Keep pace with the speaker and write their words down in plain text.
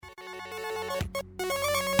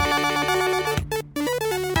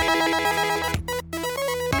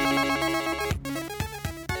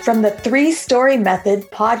from the Three Story Method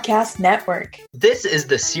Podcast Network. This is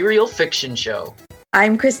the Serial Fiction Show.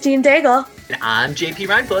 I'm Christine Daigle. And I'm JP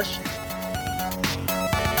Reinbush.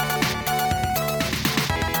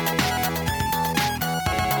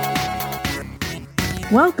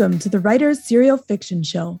 Welcome to the Writer's Serial Fiction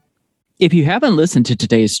Show. If you haven't listened to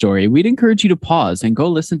today's story, we'd encourage you to pause and go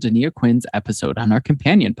listen to Nia Quinn's episode on our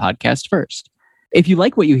companion podcast first. If you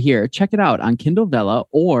like what you hear, check it out on Kindle Vella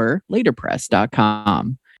or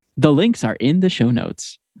laterpress.com. The links are in the show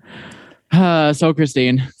notes. So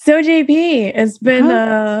Christine. So JP, it's been,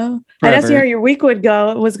 I'd ask you how your week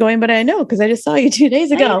was going, but I know because I just saw you 2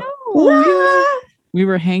 days ago. We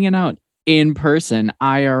were hanging out in person,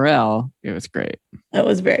 IRL. It was great. It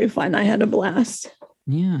was very fun. I had a blast.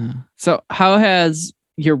 Yeah. So how has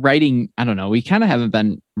your writing, I don't know, we kind of haven't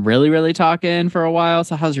been really talking for a while.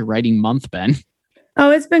 So how's your writing month been? Oh,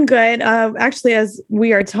 it's been good. Actually, as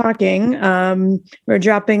we are talking, we're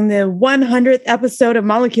dropping the 100th episode of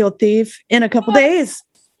Molecule Thief in a couple days.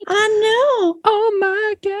 I know. Oh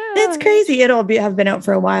my God. It's crazy. It'll have been out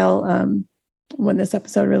for a while when this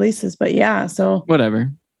episode releases. But yeah, so whatever.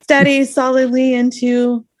 Steady solidly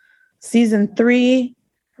into season 3,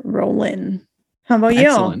 rolling. How about you?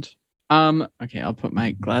 Excellent. Okay, I'll put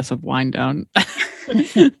my glass of wine down.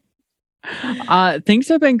 Things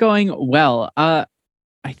have been going well.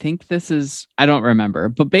 I think I don't remember,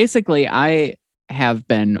 but basically I have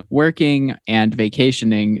been working and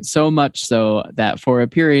vacationing so much so that for a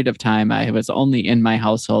period of time, I was only in my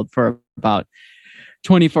household for about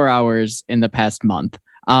 24 hours in the past month.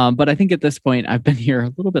 But I think at this point I've been here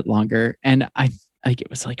a little bit longer, and it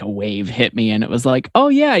was like a wave hit me and it was like, oh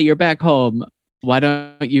yeah, you're back home. Why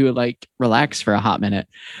don't you relax for a hot minute?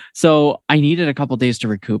 So I needed a couple days to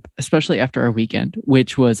recoup, especially after our weekend,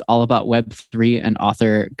 which was all about Web3 and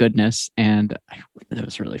author goodness. And it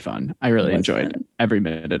was really fun. I really enjoyed every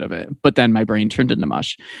minute of it. But then my brain turned into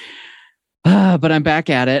mush. But I'm back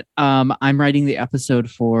at it. I'm writing the episode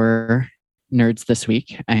for Nerds this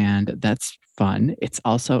week, and that's fun. It's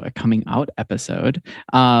also a coming out episode.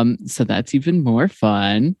 So that's even more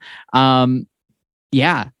fun.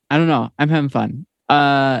 Yeah. I don't know. I'm having fun.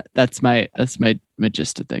 That's my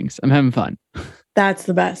gist of things. I'm having fun. That's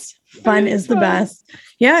the best. Fun is the best.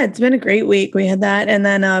 Yeah, it's been a great week. We had that, and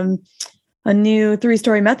then a new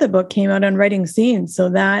 3-story method book came out on writing scenes. So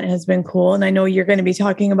that has been cool. And I know you're going to be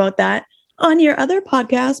talking about that on your other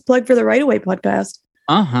podcast, Plug for the Right Away podcast.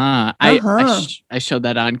 I showed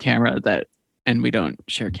that on camera and we don't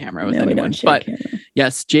share camera with anyone. But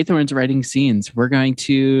yes, J Thorne's writing scenes. We're going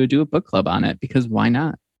to do a book club on it because why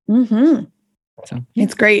not? Mm-hmm. So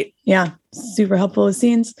it's great. Yeah. Super helpful with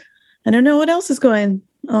scenes. I don't know what else is going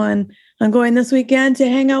on. I'm going this weekend to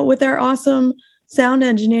hang out with our awesome sound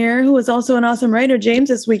engineer, who is also an awesome writer, James,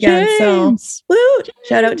 this weekend. James! So woo,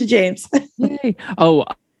 shout out to James. Yay. Oh,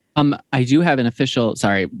 I do have an official,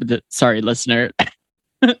 sorry, listener.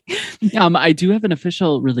 I do have an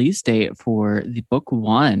official release date for the book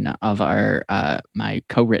 1 of our my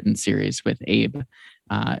co-written series with Abe.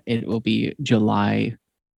 It will be July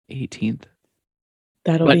 18th.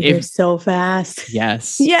 That'll be here so fast.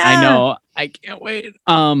 Yes. Yeah. I know. I can't wait.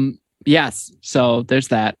 Yes. So there's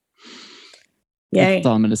that. Yay. That's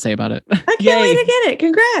all I'm going to say about it. I can't wait to get it.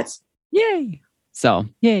 Congrats. Yay. So,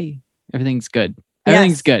 yay. Everything's good.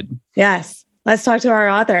 Everything's good. Yes. Let's talk to our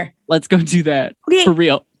author. Let's go do that. Okay. For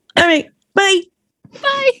real. All right. Bye.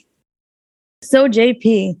 Bye. So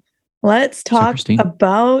JP, let's talk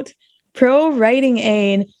about Pro Writing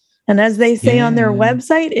Aid. And as they say on their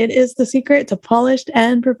website, it is the secret to polished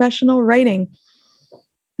and professional writing.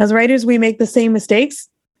 As writers, we make the same mistakes.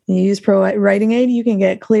 You use Pro Writing Aid, you can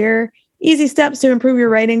get clear, easy steps to improve your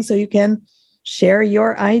writing so you can share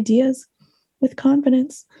your ideas with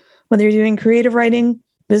confidence. Whether you're doing creative writing,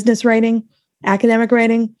 business writing, academic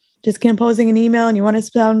writing, just composing an email and you want to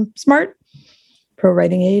sound smart, Pro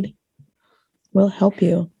Writing Aid will help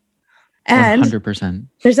you. And 100%.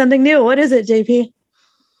 There's something new. What is it, JP?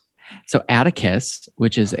 So Atticus,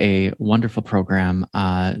 which is a wonderful program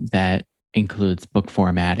that includes book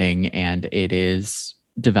formatting, and it is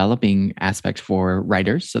developing aspects for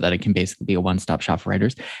writers so that it can basically be a one-stop shop for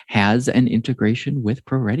writers, has an integration with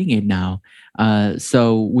Pro Writing Aid now.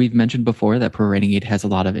 So we've mentioned before that Pro Writing Aid has a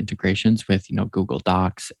lot of integrations with, Google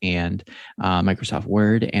Docs and Microsoft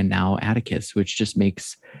Word, and now Atticus, which just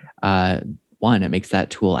makes it makes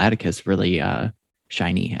that tool Atticus really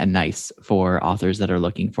shiny and nice for authors that are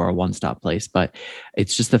looking for a one-stop place. But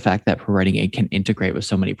it's just the fact that Pro Writing Aid can integrate with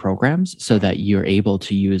so many programs so that you're able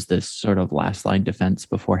to use this sort of last line defense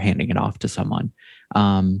before handing it off to someone.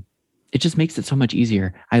 It just makes it so much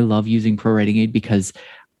easier. I love using Pro Writing Aid because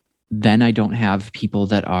then I don't have people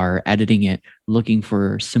that are editing it looking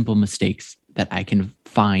for simple mistakes that I can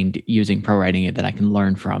find using pro writing it that I can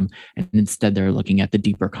learn from. And instead they're looking at the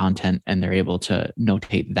deeper content and they're able to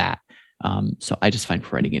notate that. So I just find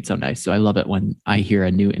pro writing it so nice. So I love it when I hear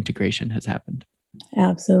a new integration has happened.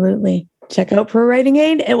 Absolutely. Check out Pro Writing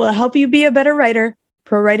Aid. It will help you be a better writer.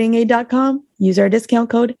 ProWritingAid.com. Use our discount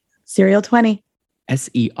code Serial20.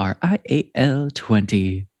 SERIAL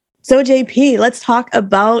 20. So JP, let's talk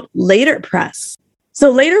about Letterpress.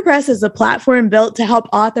 So Letterpress is a platform built to help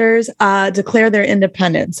authors declare their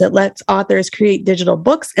independence. It lets authors create digital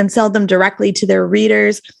books and sell them directly to their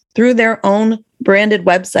readers through their own branded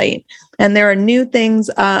website. And there are new things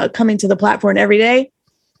coming to the platform every day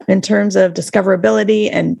in terms of discoverability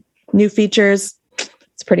and new features.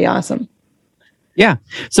 It's pretty awesome. Yeah.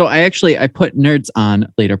 So I put Nerds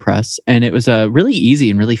on Letterpress, and it was a really easy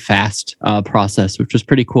and really fast process, which was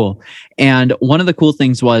pretty cool. And one of the cool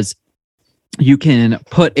things was you can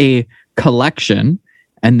put a collection,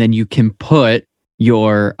 and then you can put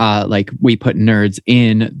your we put Nerds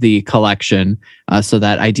in the collection, so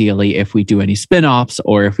that ideally if we do any spin-offs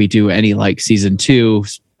or if we do any like season 2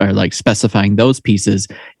 or like specifying those pieces,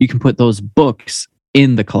 you can put those books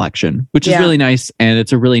in the collection, which is really nice. And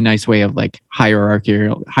it's a really nice way of like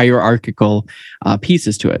hierarchical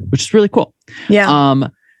pieces to it, which is really cool. Yeah.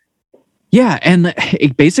 Yeah. And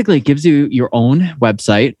it basically gives you your own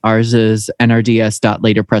website. Ours is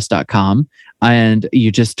nrds.letterpress.com. And you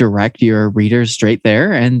just direct your readers straight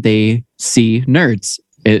there and they see Nerds.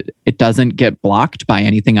 It doesn't get blocked by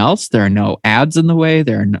anything else. There are no ads in the way.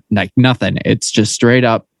 There are like nothing. It's just straight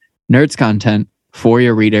up Nerds content for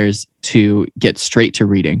your readers to get straight to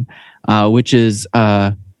reading, which is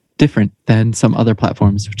different than some other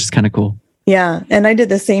platforms, which is kind of cool. Yeah. And I did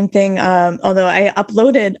the same thing. Although I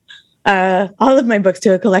uploaded all of my books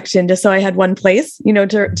to a collection just so I had one place, to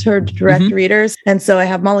direct readers. And so I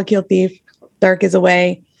have Molecule Thief, Dark is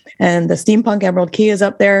Away, and the Steampunk Emerald Key is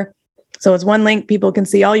up there. So it's one link. People can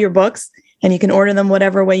see all your books and you can order them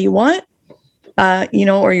whatever way you want,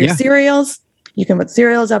 or your serials. You can put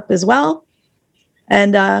serials up as well.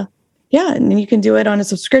 And and you can do it on a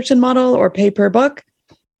subscription model or pay per book.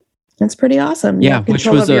 It's pretty awesome. Yeah, which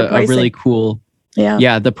was a really cool.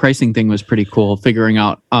 Yeah, the pricing thing was pretty cool. Figuring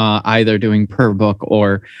out either doing per book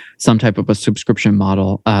or some type of a subscription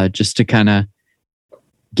model, just to kind of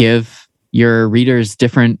give your readers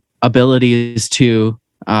different abilities to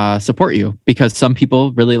support you. Because some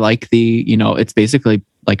people really like it's basically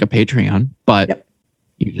like a Patreon, but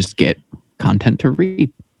you just get content to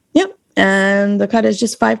read. Yep. And the cut is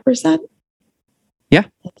just 5%. Yeah.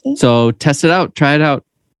 So test it out. Try it out.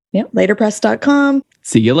 Yep. Letterpress.com.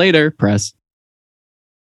 See you later, press.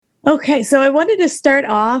 Okay. So I wanted to start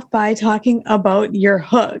off by talking about your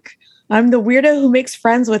hook. I'm the weirdo who makes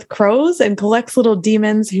friends with crows and collects little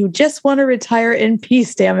demons who just want to retire in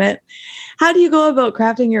peace, damn it. How do you go about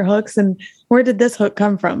crafting your hooks, and where did this hook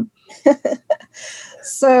come from?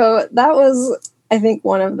 So that was, I think,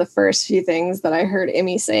 one of the first few things that I heard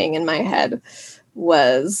Emmy saying in my head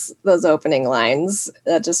was those opening lines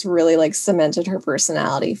that just really like cemented her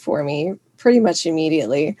personality for me pretty much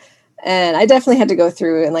immediately. And I definitely had to go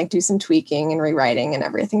through and like do some tweaking and rewriting and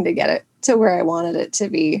everything to get it to where I wanted it to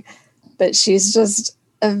be. But she's just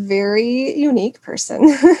a very unique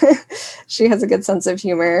person. She has a good sense of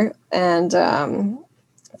humor. And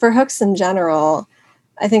for hooks in general,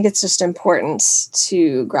 I think it's just important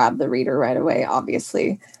to grab the reader right away,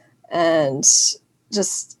 obviously. And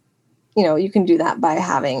just, you can do that by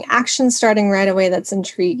having action starting right away that's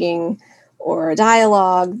intriguing, or a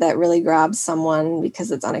dialogue that really grabs someone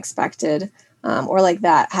because it's unexpected, or like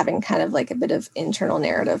that, having kind of like a bit of internal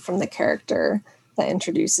narrative from the character that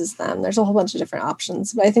introduces them. There's a whole bunch of different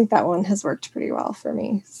options, but I think that one has worked pretty well for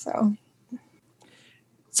me.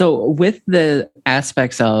 So with the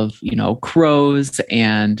aspects of, crows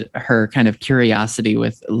and her kind of curiosity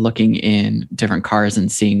with looking in different cars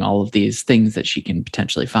and seeing all of these things that she can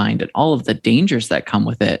potentially find and all of the dangers that come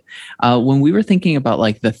with it, when we were thinking about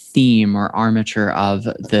like the theme or armature of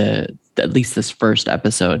at least this first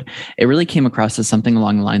episode, it really came across as something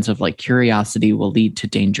along the lines of like curiosity will lead to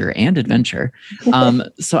danger and adventure.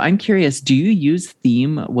 So I'm curious, do you use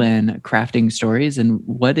theme when crafting stories, and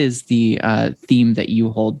what is the theme that you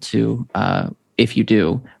hold to, if you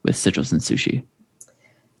do, with Sigils and Sushi?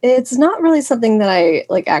 It's not really something that I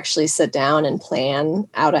like actually sit down and plan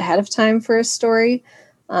out ahead of time for a story.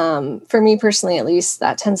 For me personally, at least,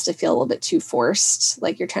 that tends to feel a little bit too forced,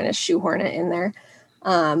 like you're trying to shoehorn it in there.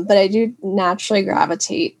 But I do naturally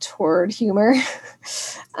gravitate toward humor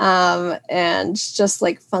and just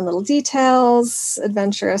like fun little details,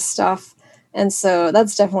 adventurous stuff. And so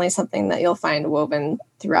that's definitely something that you'll find woven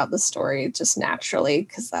throughout the story just naturally,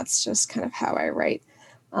 because that's just kind of how I write.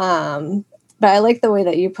 But I like the way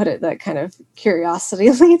that you put it, that kind of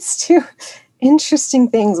curiosity leads to interesting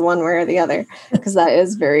things one way or the other, because that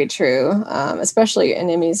is very true. Especially in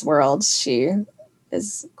Emmy's world, she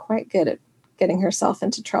is quite good at getting herself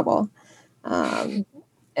into trouble.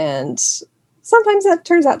 And sometimes that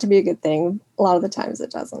turns out to be a good thing. A lot of the times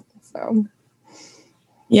it doesn't. So,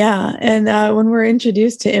 yeah. And when we're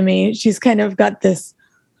introduced to Emmy, she's kind of got this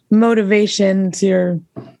motivation to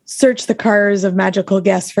search the cars of magical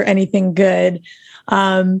guests for anything good.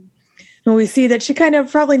 And we see that she kind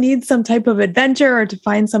of probably needs some type of adventure or to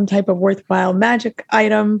find some type of worthwhile magic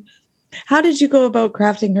item. How did you go about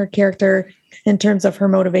crafting her character in terms of her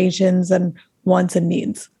motivations and wants and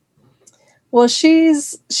needs? Well,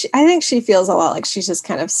 I think she feels a lot like she's just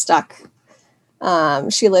kind of stuck.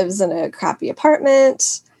 She lives in a crappy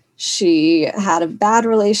apartment. She had a bad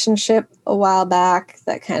relationship a while back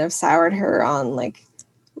that kind of soured her on like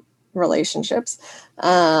relationships,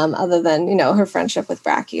 other than, her friendship with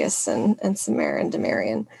Brachious and Samara and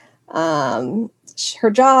Demarion.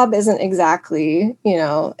 Her job isn't exactly,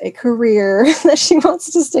 a career that she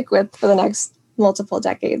wants to stick with for the next multiple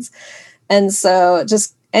decades. And so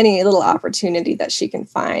just any little opportunity that she can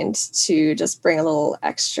find to just bring a little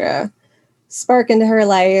extra spark into her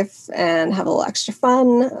life and have a little extra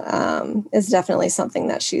fun is definitely something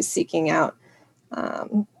that she's seeking out.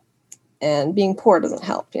 And being poor doesn't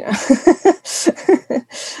help,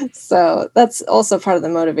 So that's also part of the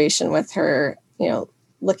motivation with her,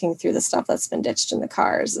 looking through the stuff that's been ditched in the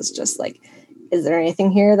cars, is just like, is there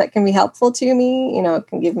anything here that can be helpful to me?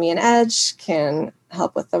 Can give me an edge, can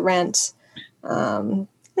help with the rent. And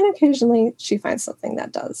occasionally she finds something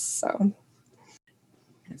that does.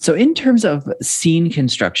 So in terms of scene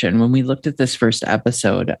construction, when we looked at this first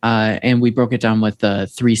episode, and we broke it down with the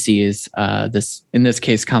 3 C's, in this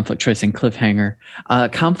case, conflict, choice, and cliffhanger.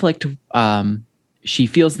 Conflict, she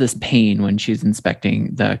feels this pain when she's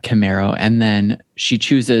inspecting the Camaro, and then she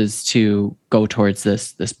chooses to go towards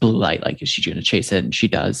this blue light. Like, is she going to chase it? And she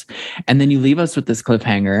does. And then you leave us with this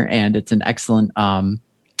cliffhanger, and it's an excellent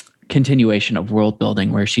continuation of world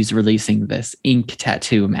building where she's releasing this ink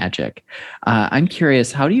tattoo magic. I'm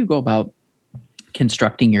curious, how do you go about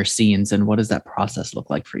constructing your scenes, and what does that process look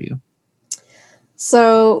like for you?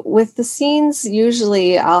 So with the scenes,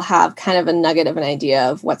 usually I'll have kind of a nugget of an idea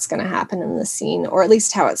of what's going to happen in the scene, or at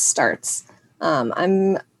least how it starts.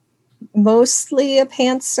 I'm mostly a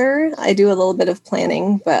pantser. I do a little bit of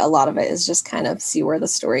planning, but a lot of it is just kind of see where the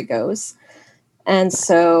story goes. And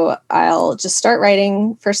so I'll just start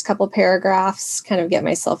writing first couple paragraphs, kind of get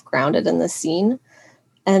myself grounded in the scene,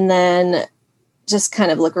 and then just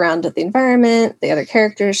kind of look around at the environment, the other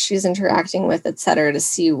characters she's interacting with, etc., to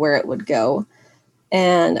see where it would go.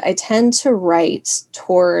 And I tend to write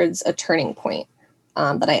towards a turning point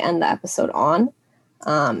that I end the episode on.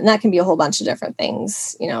 And that can be a whole bunch of different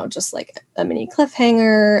things, just like a mini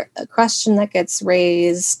cliffhanger, a question that gets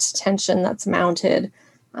raised, tension that's mounted,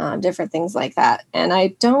 different things like that. And I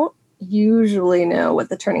don't usually know what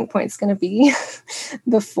the turning point's going to be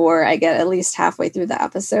before I get at least halfway through the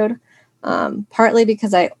episode, partly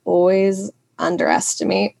because I always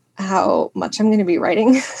underestimate how much I'm going to be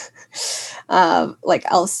writing. Like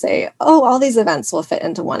I'll say, all these events will fit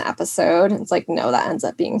into one episode. And it's like, no, that ends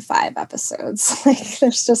up being 5 episodes. Like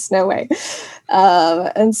there's just no way.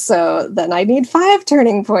 And so then I need 5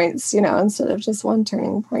 turning points, instead of just 1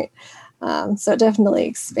 turning point. So it definitely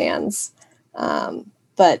expands.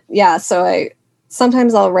 But yeah, so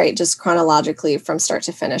sometimes I'll write just chronologically from start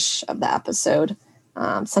to finish of the episode.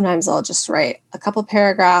 Sometimes I'll just write a couple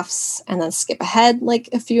paragraphs and then skip ahead like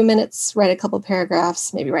a few minutes, write a couple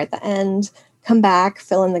paragraphs, maybe write the end, come back,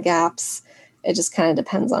 fill in the gaps. It just kind of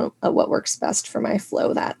depends on what works best for my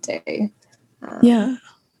flow that day. Yeah.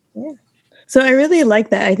 So I really like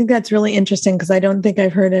that. I think that's really interesting because I don't think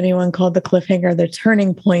I've heard anyone call the cliffhanger the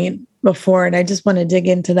turning point before. And I just want to dig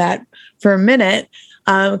into that for a minute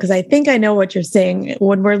because I think I know what you're saying.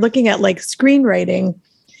 When we're looking at like screenwriting,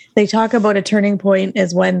 they talk about a turning point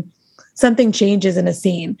as when something changes in a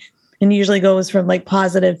scene and usually goes from like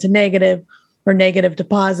positive to negative or negative to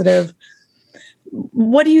positive.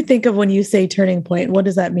 What do you think of when you say turning point? What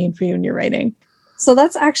does that mean for you in your writing? So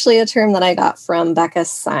that's actually a term that I got from Becca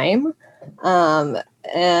Syme.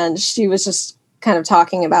 And she was just kind of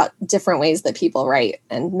talking about different ways that people write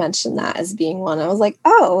and mentioned that as being one. I was like,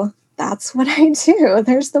 oh, that's what I do.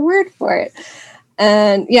 There's the word for it.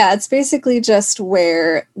 And yeah, it's basically just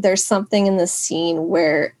where there's something in the scene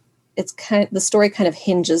where it's the story kind of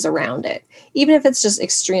hinges around it, even if it's just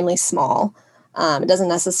extremely small. It doesn't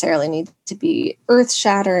necessarily need to be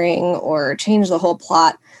earth-shattering or change the whole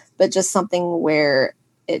plot, but just something where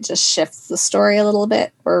it just shifts the story a little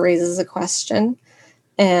bit or raises a question.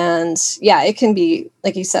 And yeah, it can be,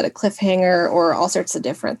 like you said, a cliffhanger or all sorts of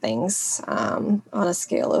different things on a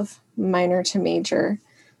scale of minor to major.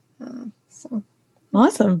 So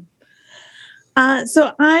awesome.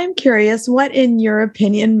 So I'm curious, what in your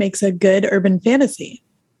opinion makes a good urban fantasy?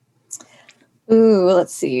 Ooh,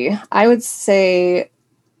 let's see. I would say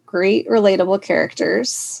great relatable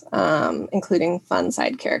characters, including fun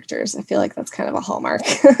side characters. I feel like that's kind of a hallmark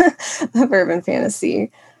of urban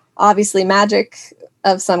fantasy. Obviously, magic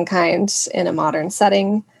of some kind in a modern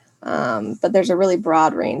setting, but there's a really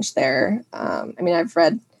broad range there. I mean, I've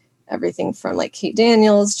read everything from like Kate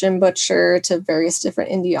Daniels, Jim Butcher, to various different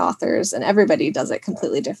indie authors, and everybody does it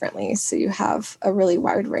completely differently. So you have a really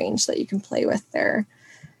wide range that you can play with there.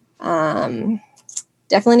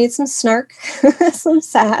 Definitely need some snark, some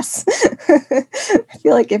sass. I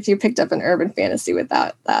feel like if you picked up an urban fantasy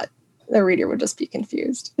without that, the reader would just be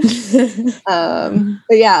confused. But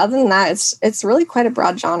yeah, other than that, it's really quite a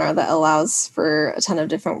broad genre that allows for a ton of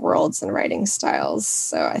different worlds and writing styles.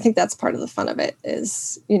 So I think that's part of the fun of it,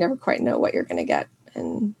 is you never quite know what you're going to get,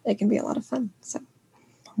 and it can be a lot of fun. So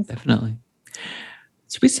definitely.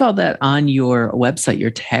 So we saw that on your website,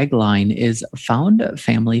 your tagline is Found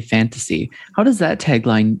Family Fantasy. How does that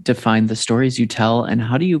tagline define the stories you tell, and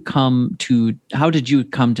how did you come to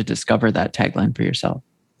discover that tagline for yourself?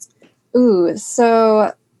 Ooh,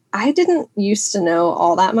 so I didn't used to know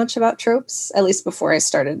all that much about tropes, at least before I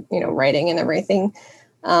started, writing and everything.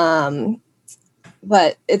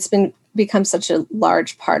 But it's become such a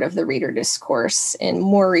large part of the reader discourse in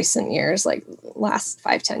more recent years, like last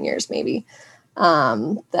 5-10 years maybe,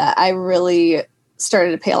 that I really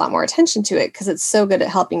started to pay a lot more attention to it, because it's so good at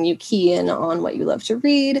helping you key in on what you love to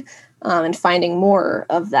read, and finding more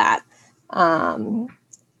of that.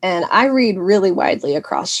 And I read really widely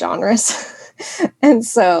across genres. And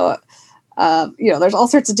so, there's all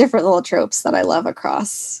sorts of different little tropes that I love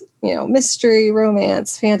across, mystery,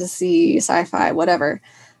 romance, fantasy, sci-fi, whatever.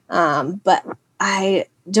 But I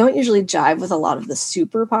don't usually jive with a lot of the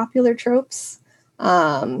super popular tropes.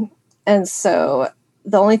 And so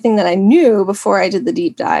the only thing that I knew before I did the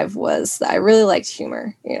deep dive was that I really liked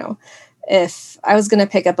humor. If I was going to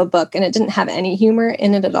pick up a book and it didn't have any humor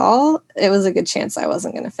in it at all, it was a good chance I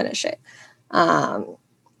wasn't going to finish it.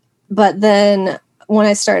 But then when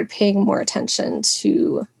I started paying more attention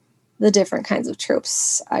to the different kinds of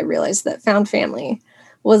tropes, I realized that found family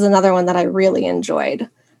was another one that I really enjoyed.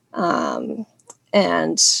 And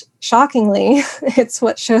shockingly, it's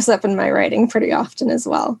what shows up in my writing pretty often as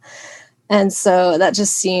well. And so that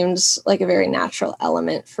just seemed like a very natural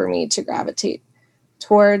element for me to gravitate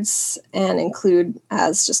towards and include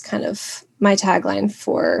as just kind of my tagline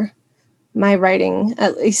for my writing,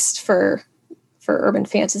 at least for urban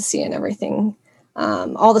fantasy and everything.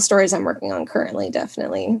 All the stories I'm working on currently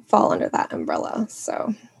definitely fall under that umbrella.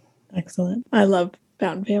 So excellent. I love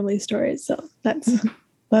found family stories. So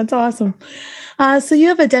that's awesome. So you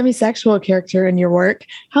have a demisexual character in your work.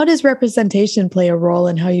 How does representation play a role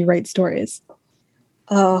in how you write stories?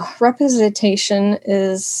 Oh, representation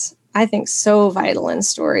is, I think, so vital in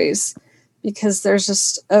stories, because there's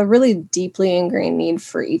just a really deeply ingrained need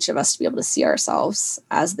for each of us to be able to see ourselves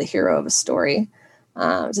as the hero of a story,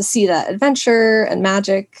 to see that adventure and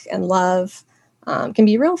magic and love can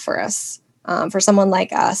be real for us, for someone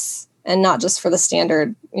like us, and not just for the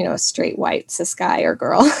standard, straight white cis guy or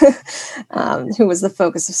girl who was the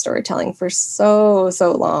focus of storytelling for so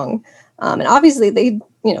long. And obviously they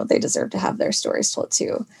deserve to have their stories told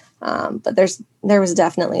too. But there was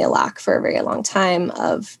definitely a lack for a very long time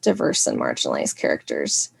of diverse and marginalized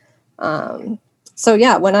characters. So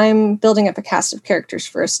yeah, when I'm building up a cast of characters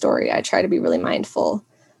for a story, I try to be really mindful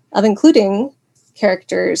of including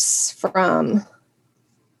characters from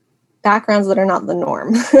backgrounds that are not the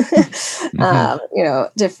norm.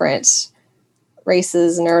 Different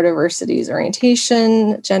races, neurodiversities,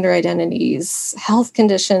 orientation, gender identities, health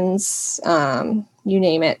conditions, you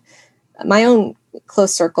name it. My own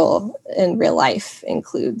close circle in real life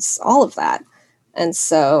includes all of that. And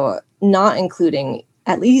so not including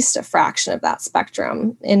at least a fraction of that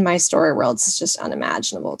spectrum in my story worlds is just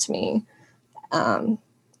unimaginable to me.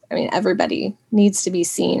 Everybody needs to be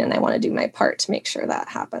seen, and I want to do my part to make sure that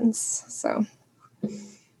happens. So.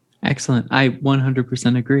 Excellent. I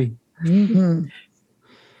 100% agree. Mm-hmm.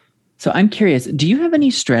 So I'm curious, do you have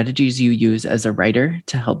any strategies you use as a writer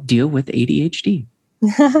to help deal with ADHD?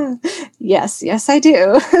 Yes, I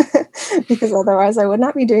do. because otherwise I would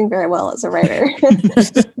not be doing very well as a writer.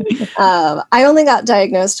 I only got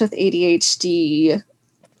diagnosed with ADHD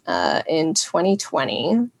in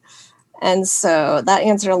 2020. And so that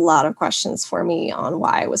answered a lot of questions for me on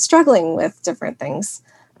why I was struggling with different things.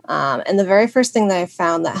 And the very first thing that I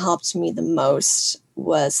found that helped me the most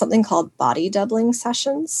was something called body doubling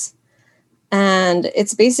sessions. And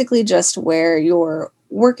it's basically just where you're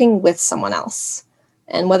working with someone else.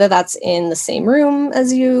 And whether that's in the same room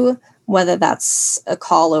as you, whether that's a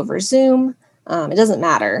call over Zoom, it doesn't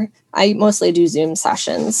matter. I mostly do Zoom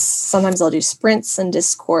sessions. Sometimes I'll do sprints in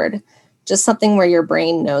Discord, just something where your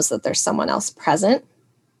brain knows that there's someone else present.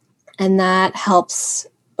 And that helps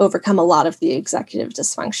overcome a lot of the executive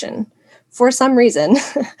dysfunction. For some reason,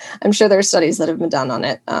 I'm sure there are studies that have been done on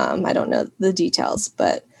it. I don't know the details,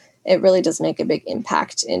 but it really does make a big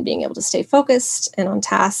impact in being able to stay focused and on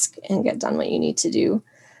task and get done what you need to do.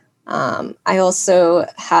 I also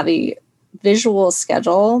have a visual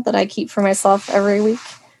schedule that I keep for myself every week.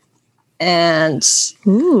 And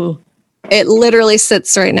it literally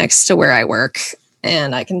sits right next to where I work,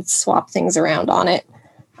 and I can swap things around on it.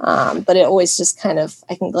 But it always just kind of,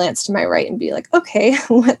 I can glance to my right and be like, okay,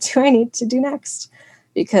 what do I need to do next?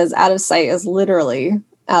 Because out of sight is literally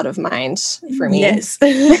out of mind for me. Yes.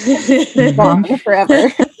 Gone forever.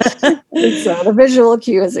 So the visual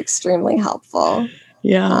cue is extremely helpful.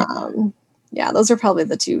 Yeah. Those are probably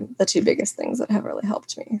the two biggest things that have really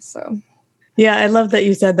helped me. So yeah, I love that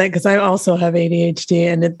you said that, because I also have ADHD,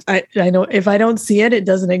 and I know if I don't see it, it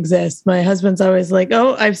doesn't exist. My husband's always like,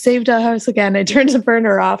 "Oh, I've saved a house again." I turn the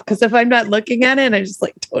burner off, because if I'm not looking at it, I just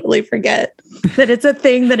like totally forget that it's a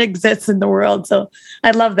thing that exists in the world. So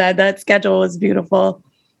I love that. That schedule is beautiful.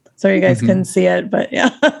 So you guys couldn't see it, but yeah.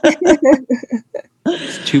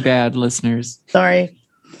 It's too bad, listeners. Sorry.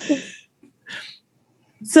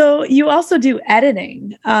 So you also do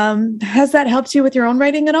editing. Has that helped you with your own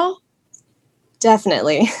writing at all?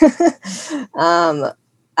 Definitely.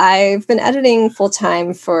 I've been editing full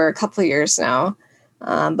time for a couple of years now.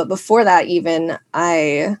 But before that, even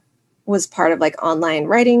I was part of like online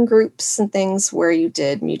writing groups and things where you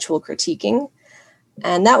did mutual critiquing.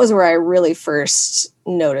 And that was where I really first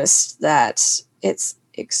noticed that it's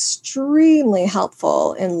extremely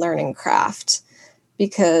helpful in learning craft,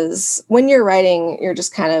 because when you're writing, you're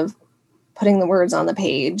just kind of putting the words on the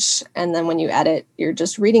page. And then when you edit, you're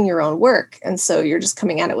just reading your own work. And so you're just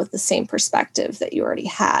coming at it with the same perspective that you already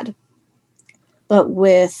had. But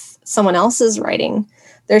with someone else's writing,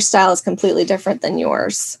 their style is completely different than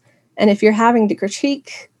yours. And if you're having to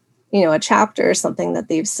critique, a chapter or something that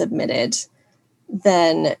they've submitted,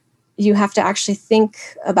 then you have to actually think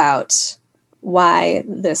about why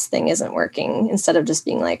this thing isn't working, instead of just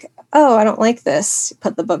being like, oh, I don't like this,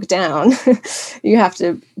 put the book down. You have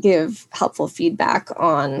to give helpful feedback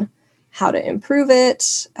on how to improve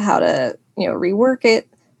it, how to, rework it.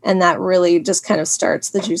 And that really just kind of starts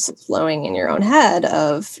the juices flowing in your own head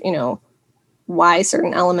of, why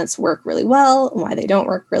certain elements work really well and why they don't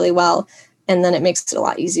work really well. And then it makes it a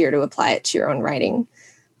lot easier to apply it to your own writing.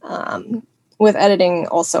 With editing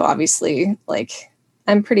also, obviously, like,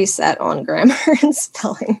 I'm pretty set on grammar and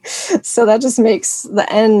spelling. So that just makes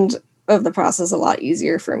the end of the process a lot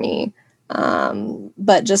easier for me.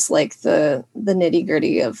 But just like the nitty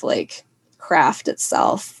gritty of like craft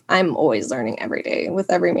itself, I'm always learning every day.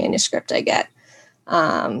 With every manuscript I get,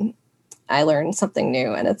 I learn something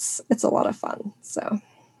new, and it's a lot of fun. So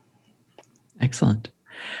excellent.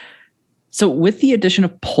 So with the addition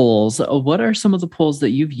of polls, what are some of the polls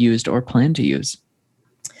that you've used or plan to use?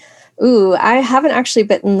 Ooh, I haven't actually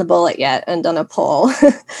bitten the bullet yet and done a poll,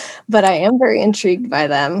 but I am very intrigued by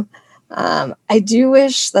them. I do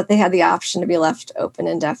wish that they had the option to be left open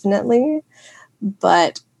indefinitely,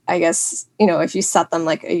 but I guess, if you set them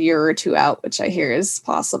like a year or two out, which I hear is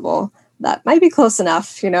possible, that might be close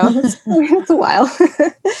enough, it's a while.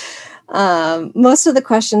 Most of the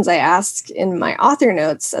questions I ask in my author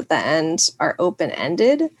notes at the end are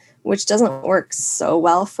open-ended, which doesn't work so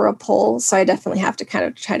well for a poll. So I definitely have to kind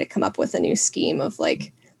of try to come up with a new scheme of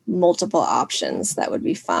like multiple options that would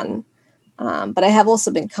be fun. But I have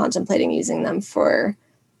also been contemplating using them for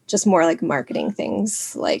just more like marketing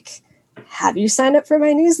things, like, have you signed up for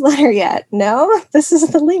my newsletter yet? No, this is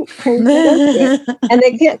the link. And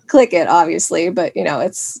they can't click it, obviously, but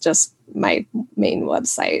it's just my main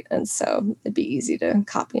website. And so it'd be easy to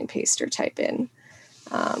copy and paste or type in.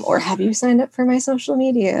 Or have you signed up for my social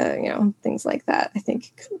media? Things like that. I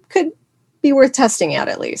think could be worth testing out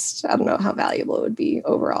at least. I don't know how valuable it would be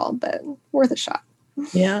overall, but worth a shot.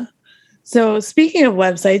 Yeah. So speaking of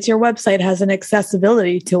websites, your website has an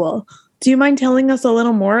accessibility tool. Do you mind telling us a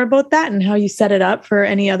little more about that and how you set it up for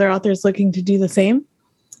any other authors looking to do the same?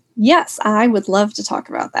 Yes, I would love to talk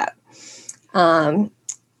about that.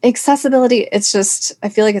 Accessibility, it's just, I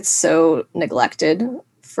feel like it's so neglected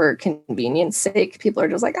for convenience sake. People are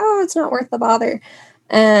just like, oh, it's not worth the bother.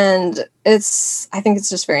 And I think it's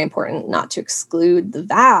just very important not to exclude the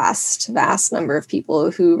vast number of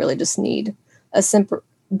people who really just need a simple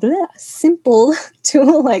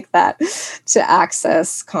tool like that to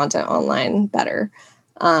access content online better.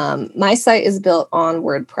 My site is built on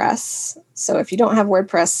WordPress. So if you don't have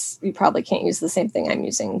WordPress, you probably can't use the same thing I'm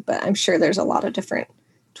using, but I'm sure there's a lot of different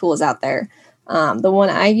tools out there. The one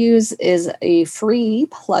I use is a free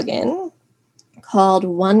plugin called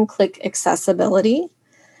One Click Accessibility.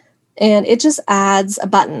 And it just adds a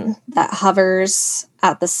button that hovers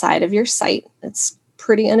at the side of your site. It's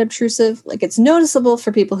pretty unobtrusive. Like, it's noticeable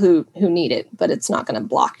for people who need it, but it's not going to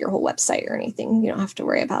block your whole website or anything. You don't have to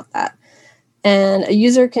worry about that. And a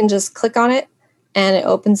user can just click on it, and it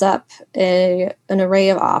opens up an array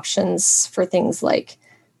of options for things like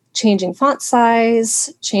changing font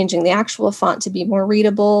size, changing the actual font to be more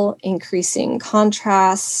readable, increasing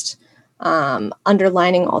contrast,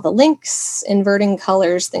 underlining all the links, inverting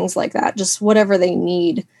colors, things like that, just whatever they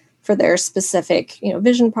need for their specific,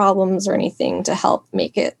 vision problems or anything to help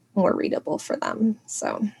make it more readable for them.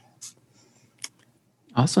 So.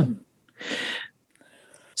 Awesome.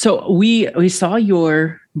 So we saw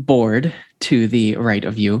your board to the right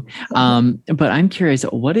of you, but I'm curious,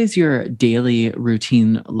 what does your daily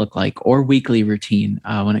routine look like, or weekly routine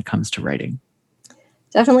when it comes to writing?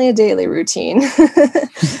 Definitely a daily routine.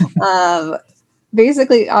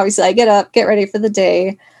 Basically, obviously, I get up, get ready for the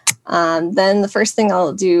day. Then the first thing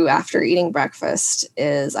I'll do after eating breakfast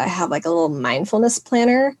is I have like a little mindfulness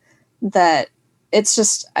planner that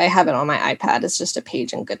I have it on my iPad. It's just a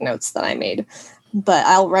page in GoodNotes that I made. But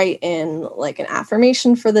I'll write in like an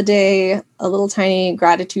affirmation for the day, a little tiny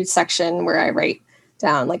gratitude section where I write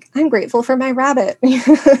down like, I'm grateful for my rabbit.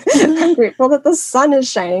 I'm grateful that the sun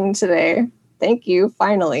is shining today. Thank you,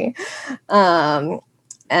 finally. And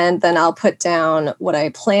then I'll put down what I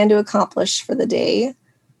plan to accomplish for the day,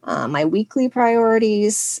 my weekly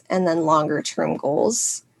priorities, and then longer term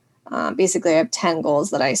goals. Basically, I have 10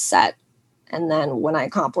 goals that I set. And then when I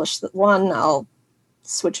accomplish one, I'll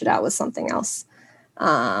switch it out with something else.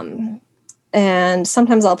 And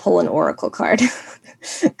sometimes I'll pull an oracle card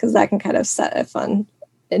because that can kind of set a fun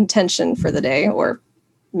intention for the day or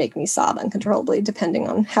make me sob uncontrollably, depending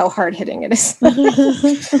on how hard hitting it is.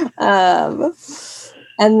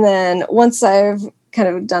 And then once I've kind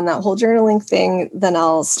of done that whole journaling thing, then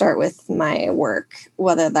I'll start with my work,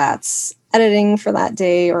 whether that's editing for that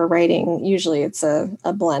day or writing. Usually it's a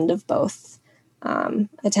blend of both.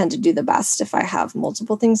 I tend to do the best if I have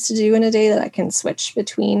multiple things to do in a day that I can switch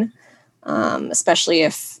between, especially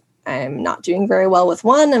if I'm not doing very well with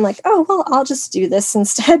one. I'm like, oh, well, I'll just do this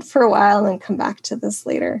instead for a while and then come back to this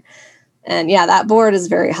later. And yeah, that board is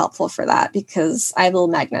very helpful for that because I have little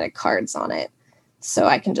magnetic cards on it. So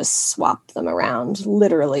I can just swap them around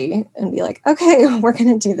literally and be like, okay, we're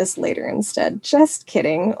going to do this later instead. Just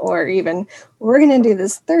kidding. Or even we're going to do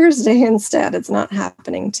this Thursday instead. It's not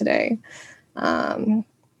happening today. And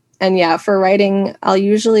yeah, for writing, I'll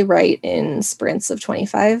usually write in sprints of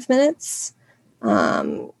 25 minutes.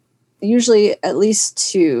 Usually at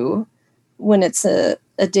least 2. When it's a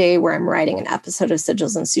day where I'm writing an episode of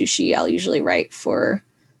Sigils and Sushi, I'll usually write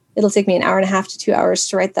it'll take me an hour and a half to 2 hours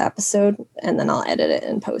to write the episode, and then I'll edit it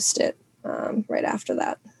and post it right after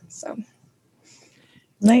that. So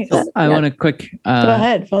nice. So I want to quick go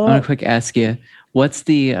ahead. I want to quick ask you, what's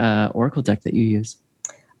the Oracle deck that you use?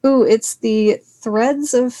 Ooh, it's the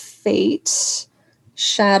Threads of Fate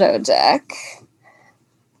Shadow deck.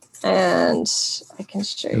 And I can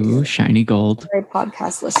show you. Ooh, shiny gold. Sorry,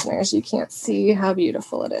 podcast listeners, you can't see how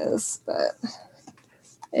beautiful it is, but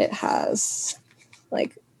it has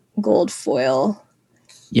like gold foil.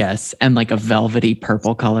 Yes, and like a velvety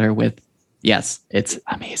purple color it's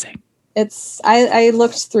amazing. I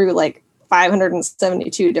looked through like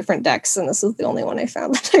 572 different decks, and this was the only one I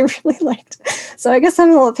found that I really liked. So I guess I'm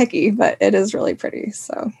a little picky, but it is really pretty.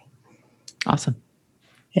 So awesome.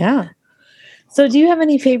 Yeah. So do you have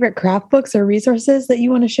any favorite craft books or resources that you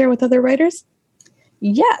want to share with other writers?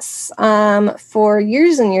 Yes. For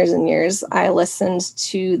years and years and years, I listened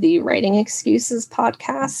to the Writing Excuses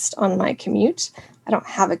podcast on my commute. I don't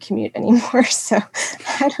have a commute anymore, so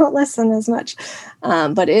I don't listen as much.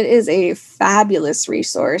 But it is a fabulous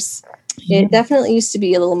resource. Yeah. It definitely used to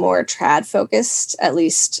be a little more trad focused, at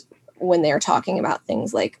least when they're talking about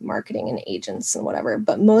things like marketing and agents and whatever.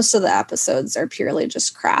 But most of the episodes are purely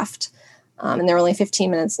just craft. And they're only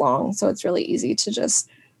 15 minutes long. So it's really easy to just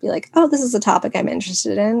be like, oh, this is a topic I'm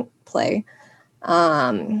interested in, play.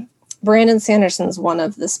 Brandon Sanderson's one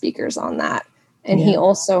of the speakers on that. And he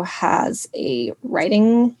also has a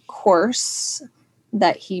writing course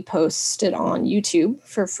that he posted on YouTube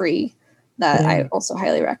for free that I also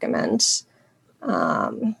highly recommend.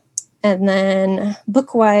 And then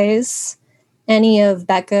book-wise, any of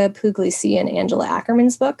Becca Puglisi and Angela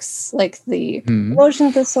Ackerman's books, like the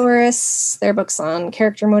Emotion Thesaurus, their books on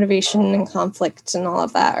character motivation and conflict and all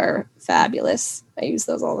of that are fabulous. I use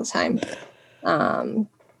those all the time.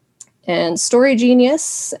 And Story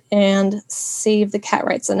Genius and Save the Cat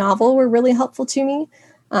Writes a Novel were really helpful to me.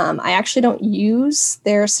 I actually don't use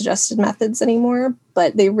their suggested methods anymore,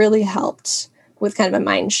 but they really helped with kind of a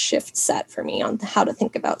mind shift set for me on how to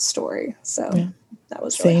think about story. So that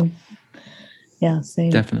was really helpful. Yeah, same.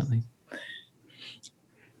 Definitely.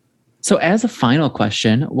 So as a final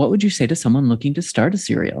question, what would you say to someone looking to start a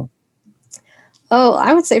serial? Oh,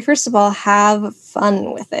 I would say, first of all, have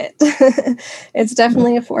fun with it. It's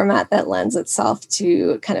definitely a format that lends itself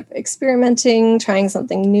to kind of experimenting, trying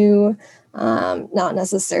something new, not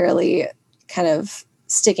necessarily kind of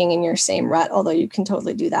sticking in your same rut, although you can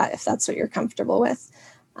totally do that if that's what you're comfortable with.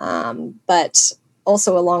 But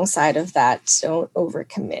also alongside of that, don't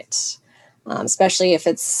overcommit. Especially if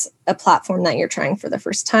it's a platform that you're trying for the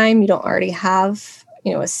first time, you don't already have,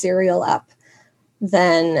 a serial up,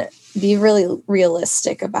 then be really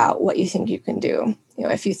realistic about what you think you can do.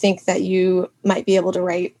 If you think that you might be able to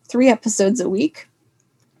write 3 episodes a week,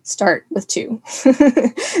 start with 2.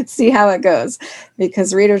 See how it goes,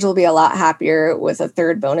 because readers will be a lot happier with a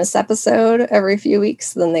 3rd bonus episode every few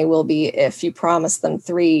weeks than they will be if you promise them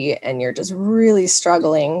 3 and you're just really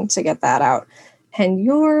struggling to get that out. And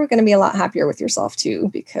you're going to be a lot happier with yourself too,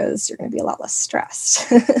 because you're going to be a lot less stressed.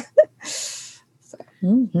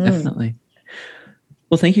 Definitely.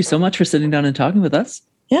 Well, thank you so much for sitting down and talking with us.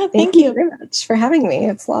 Yeah, thank you very much for having me.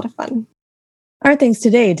 It's a lot of fun. Our thanks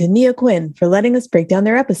today to Nia Quinn for letting us break down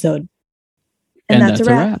their episode. And that's a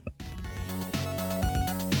wrap.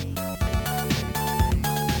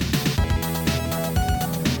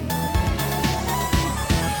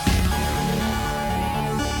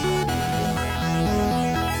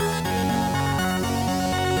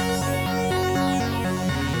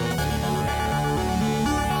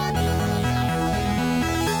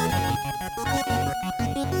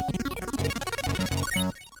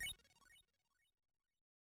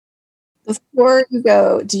 Before you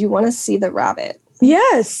go, do you want to see the rabbit?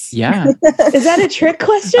 Yes. Yeah. Is that a trick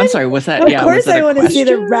question? I'm sorry, what's that? Of course I want to see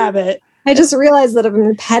the rabbit. I just realized that I've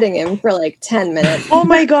been petting him for like 10 minutes. Oh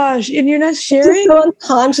my gosh. And you're not sharing? I'm so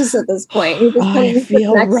unconscious at this point. He just I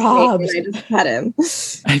feel robbed. I just pet him.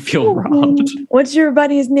 I feel robbed. What's your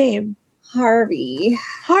buddy's name? Harvey.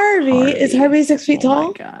 Harvey. Is Harvey 6 feet tall? Oh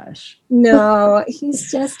my gosh. No,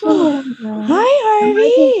 he's just a little guy. Hi,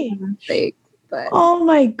 Harvey. Fake, but oh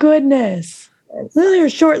my goodness. Look at your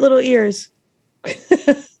short little ears.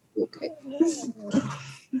 Okay.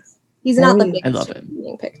 He's not the biggest I love it.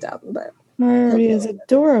 being picked up, but Harvey is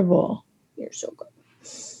adorable. You're so good.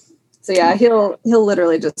 So yeah, he'll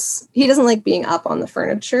literally just, he doesn't like being up on the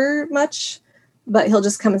furniture much, but he'll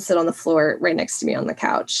just come and sit on the floor right next to me on the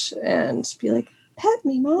couch and be like, pet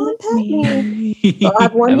me, Mom, pet me. So I'll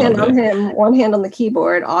have one hand on him, one hand on the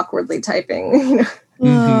keyboard, awkwardly typing.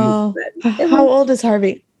 Oh, how old is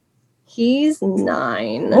Harvey? He's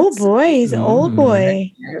 9. Oh boy, he's an old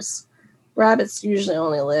boy. Years. Rabbits usually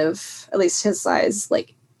only live, at least his size,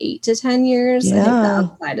 like 8 to 10 years. Yeah. I think the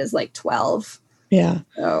outside is like 12. Yeah.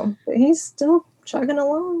 So but he's still chugging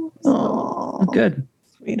along. Oh, good.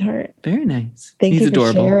 Sweetheart. Very nice. Thank He's you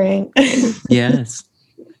adorable. for sharing. Yes.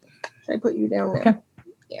 Should I put you down now? Okay.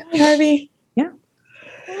 Yeah. Hi, Harvey.